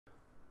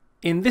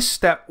In this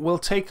step, we'll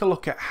take a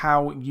look at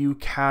how you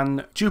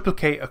can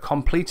duplicate a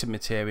completed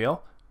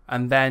material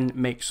and then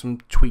make some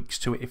tweaks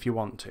to it if you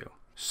want to.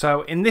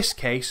 So in this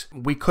case,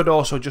 we could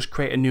also just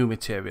create a new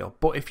material,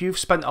 but if you've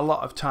spent a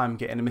lot of time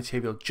getting a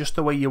material just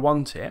the way you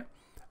want it,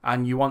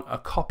 and you want a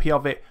copy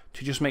of it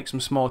to just make some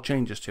small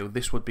changes to,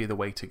 this would be the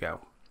way to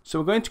go. So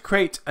we're going to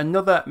create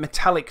another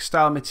metallic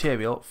style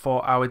material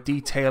for our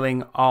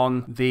detailing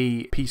on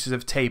the pieces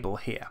of table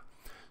here.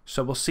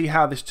 So we'll see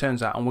how this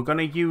turns out, and we're going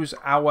to use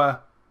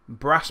our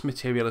brass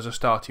material as a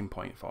starting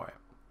point for it.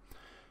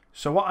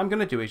 So what I'm going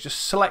to do is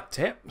just select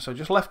it, so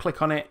just left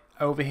click on it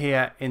over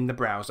here in the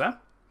browser,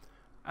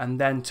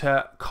 and then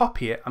to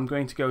copy it I'm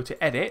going to go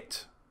to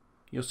edit.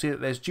 You'll see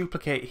that there's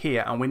duplicate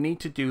here, and we need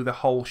to do the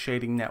whole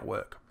shading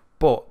network.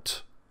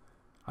 But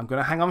I'm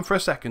going to hang on for a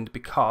second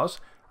because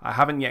I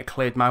haven't yet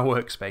cleared my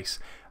workspace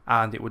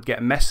and it would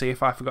get messy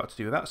if I forgot to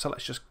do that. So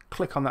let's just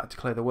click on that to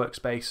clear the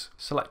workspace,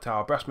 select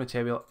our brass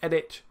material,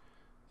 edit,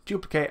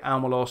 duplicate,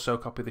 and we'll also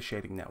copy the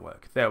shading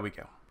network. There we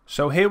go.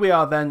 So here we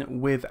are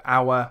then with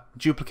our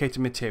duplicated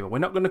material. We're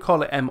not going to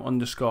call it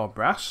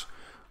m_brass.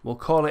 We'll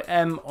call it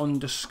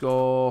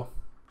m_,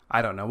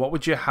 I don't know, what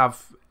would you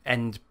have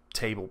end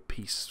table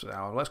piece?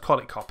 Let's call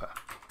it copper.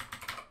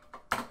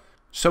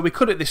 So we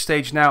could at this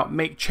stage now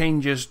make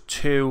changes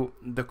to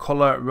the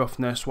colour,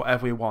 roughness,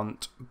 whatever we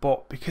want,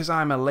 but because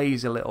I'm a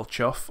lazy little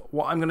chuff,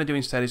 what I'm going to do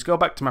instead is go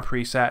back to my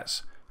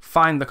presets,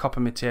 find the copper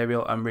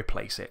material and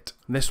replace it.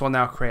 This will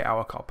now create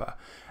our copper.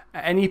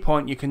 At any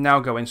point you can now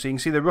go in, so you can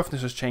see the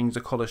roughness has changed,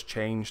 the colour's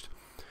changed.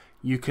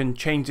 You can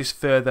change this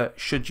further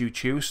should you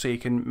choose, so you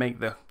can make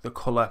the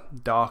colour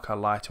darker,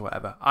 lighter,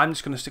 whatever. I'm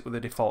just going to stick with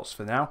the defaults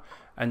for now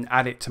and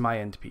add it to my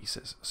end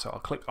pieces. So I'll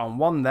click on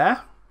one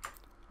there.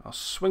 I'll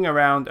swing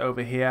around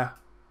over here,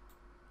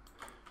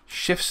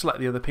 shift select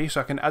the other piece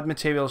so I can add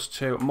materials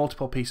to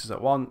multiple pieces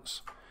at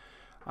once.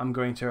 I'm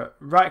going to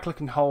right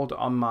click and hold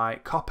on my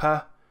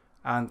copper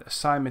and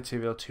assign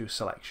material to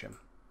selection.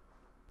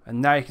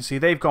 And now you can see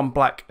they've gone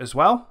black as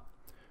well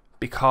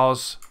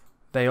because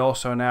they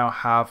also now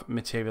have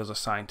materials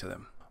assigned to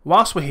them.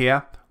 Whilst we're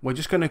here, we're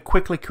just going to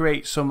quickly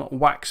create some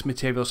wax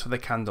materials for the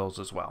candles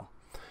as well,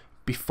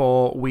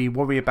 before we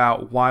worry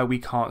about why we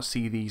can't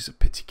see these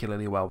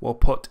particularly well. We'll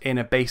put in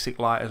a basic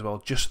light as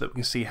well, just so that we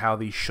can see how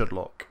these should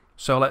look.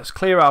 So let's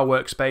clear our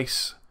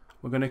workspace.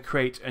 We're going to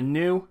create a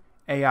new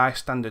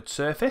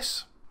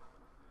aiStandardSurface.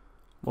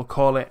 We'll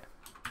call it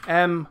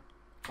m_wax,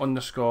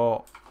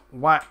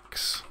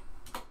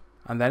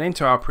 and then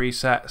into our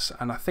presets,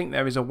 and I think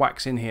there is a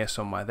wax in here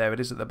somewhere. There it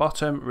is at the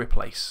bottom,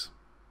 replace.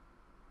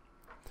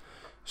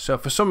 So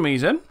for some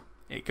reason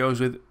it goes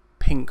with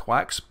pink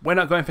wax. We're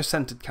not going for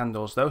scented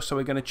candles though, so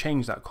we're going to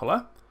change that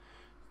colour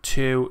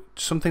to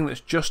something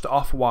that's just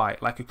off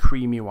white, like a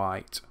creamy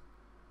white.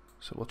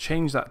 So we'll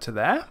change that to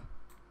there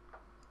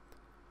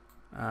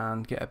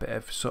and get a bit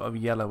of sort of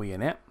yellowy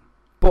in it.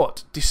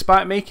 But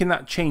despite making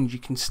that change, you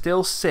can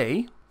still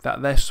see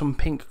that there's some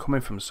pink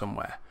coming from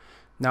somewhere.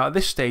 Now at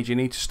this stage you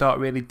need to start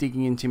really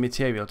digging into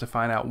material to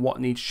find out what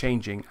needs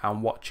changing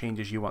and what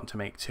changes you want to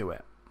make to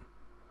it.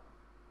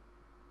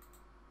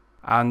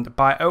 And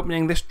by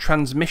opening this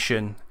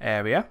transmission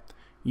area,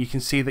 you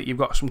can see that you've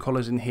got some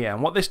colours in here.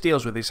 And what this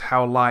deals with is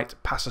how light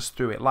passes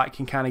through it. Light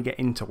can kind of get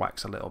into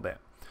wax a little bit.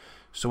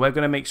 So we're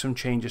going to make some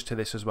changes to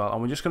this as well.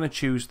 And we're just going to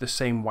choose the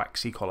same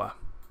waxy colour.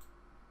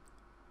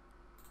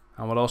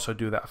 And we'll also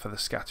do that for the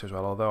scatter as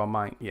well. Although I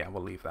might, yeah,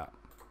 we'll leave that.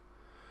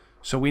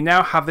 So we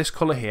now have this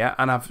colour here.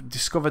 And I've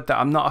discovered that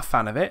I'm not a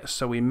fan of it.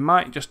 So we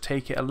might just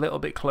take it a little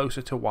bit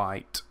closer to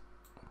white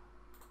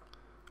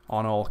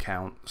on all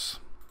counts.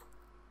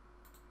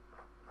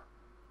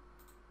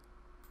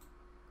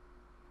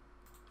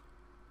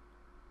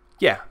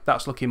 Yeah,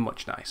 that's looking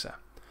much nicer.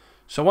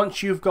 So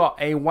once you've got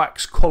a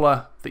wax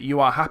colour that you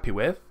are happy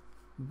with,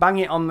 bang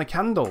it on the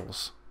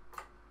candles.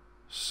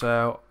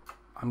 So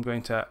I'm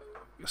going to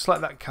select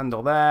that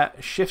candle there,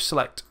 shift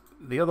select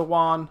the other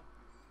one,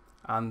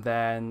 and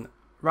then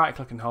right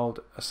click and hold,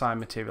 assign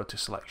material to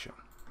selection.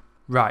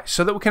 Right,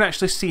 so that we can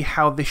actually see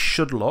how this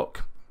should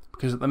look,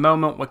 because at the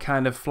moment we're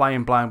kind of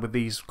flying blind with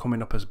these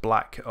coming up as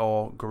black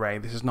or grey.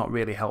 This is not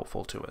really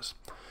helpful to us.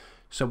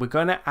 So we're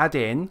going to add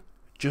in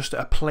just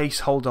a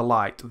placeholder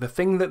light. The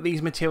thing that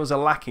these materials are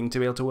lacking to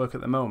be able to work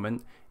at the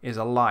moment is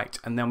a light,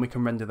 and then we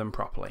can render them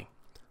properly.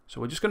 So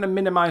we're just going to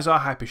minimize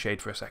our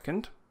hypershade for a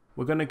second.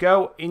 We're going to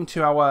go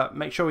into our,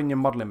 make sure in your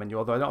modeling menu,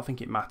 although I don't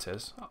think it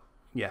matters.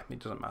 Yeah, it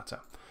doesn't matter.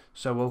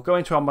 So we'll go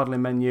into our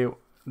modeling menu.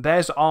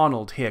 There's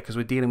Arnold here because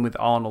we're dealing with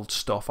Arnold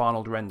stuff,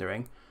 Arnold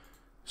rendering.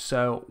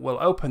 So we'll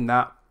open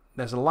that.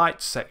 There's a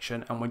light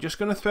section, and we're just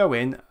going to throw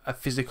in a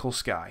physical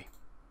sky.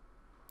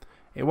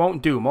 It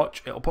won't do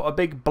much. It'll put a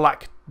big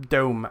black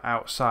dome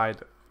outside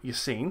your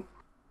scene.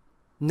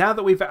 Now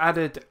that we've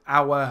added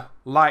our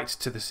light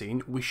to the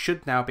scene, we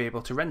should now be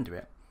able to render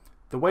it.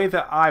 The way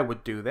that I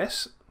would do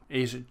this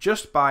is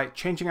just by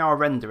changing our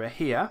renderer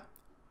here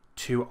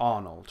to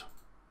Arnold.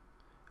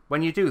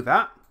 When you do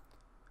that,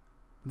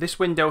 this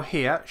window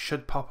here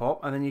should pop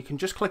up, and then you can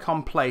just click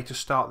on play to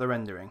start the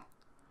rendering.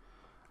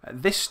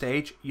 At this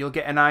stage, you'll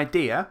get an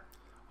idea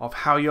of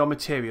how your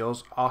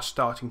materials are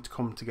starting to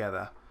come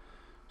together.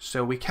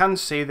 So we can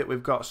see that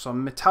we've got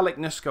some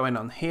metallicness going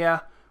on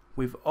here.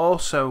 We've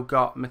also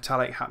got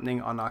metallic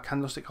happening on our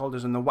candlestick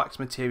holders, and the wax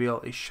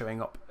material is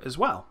showing up as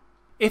well.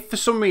 If for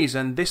some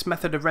reason this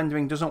method of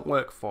rendering doesn't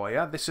work for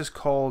you, this is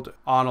called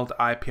Arnold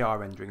IPR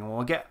rendering, and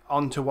we'll get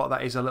onto what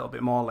that is a little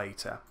bit more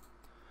later.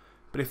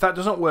 But if that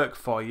doesn't work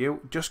for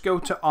you, just go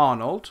to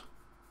Arnold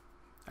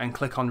and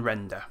click on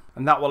render,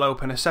 and that will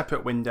open a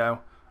separate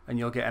window and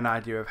you'll get an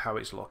idea of how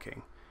it's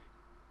looking.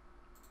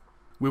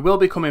 We will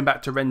be coming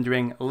back to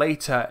rendering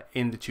later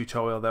in the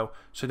tutorial though,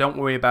 so don't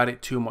worry about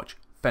it too much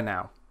for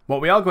now.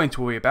 What we are going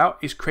to worry about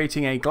is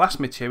creating a glass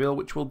material,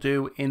 which we'll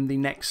do in the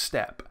next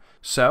step.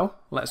 So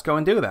let's go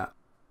and do that.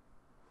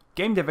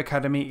 Game Dev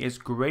Academy is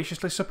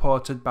graciously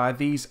supported by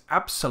these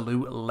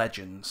absolute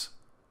legends.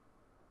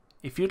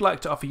 If you'd like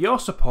to offer your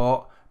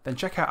support, then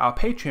check out our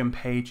Patreon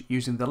page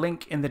using the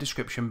link in the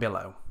description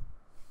below.